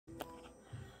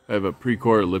I have a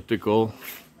Precor elliptical.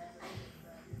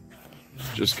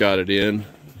 Just got it in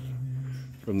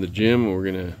from the gym. We're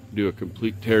gonna do a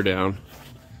complete teardown,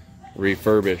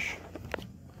 refurbish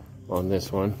on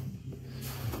this one.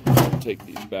 Take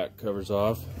these back covers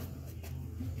off.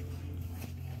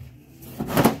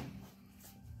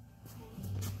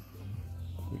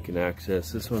 You can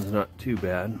access, this one's not too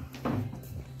bad.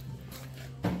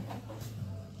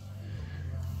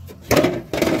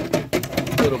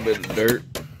 A little bit of dirt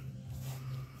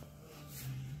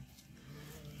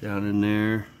down in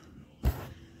there.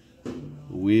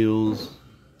 Wheels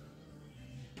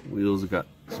got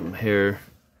some hair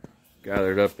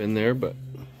gathered up in there, but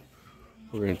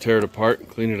we're going to tear it apart and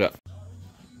clean it up.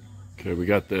 Okay, we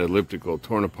got the elliptical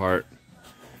torn apart.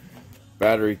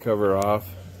 Battery cover off.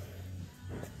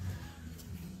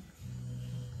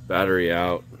 Battery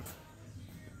out.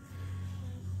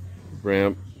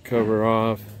 Ramp cover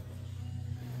off.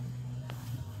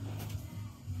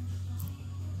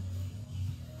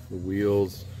 The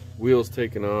wheels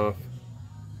taken off.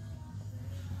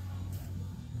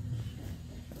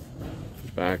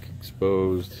 Back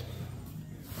exposed.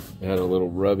 Had a little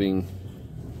rubbing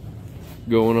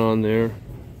going on there.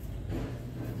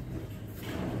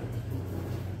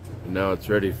 And now it's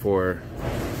ready for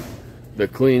the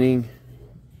cleaning,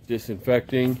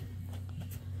 disinfecting,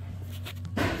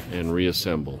 and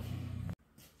reassemble.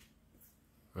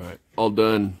 All right, all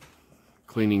done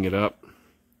cleaning it up.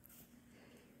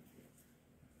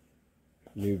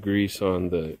 New grease on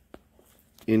the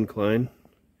incline,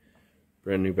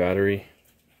 brand new battery.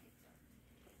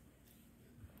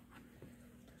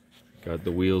 Got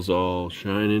the wheels all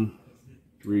shining,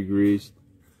 re-greased.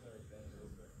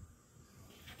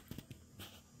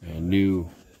 And new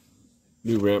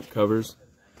ramp covers,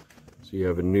 so you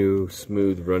have a new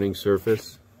smooth running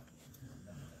surface.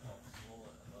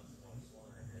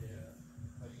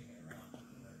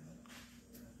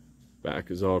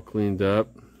 Back is all cleaned up.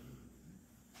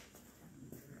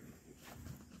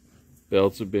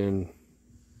 Belts have been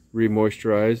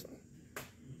re-moisturized.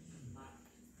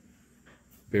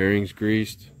 Bearings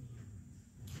greased.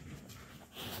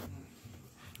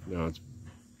 Now it's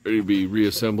ready to be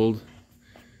reassembled.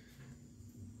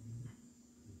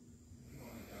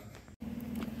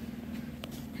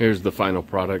 Here's the final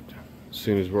product as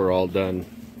soon as we're all done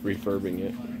refurbing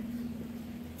it.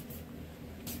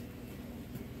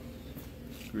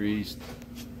 Greased,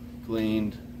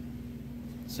 cleaned,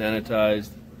 sanitized.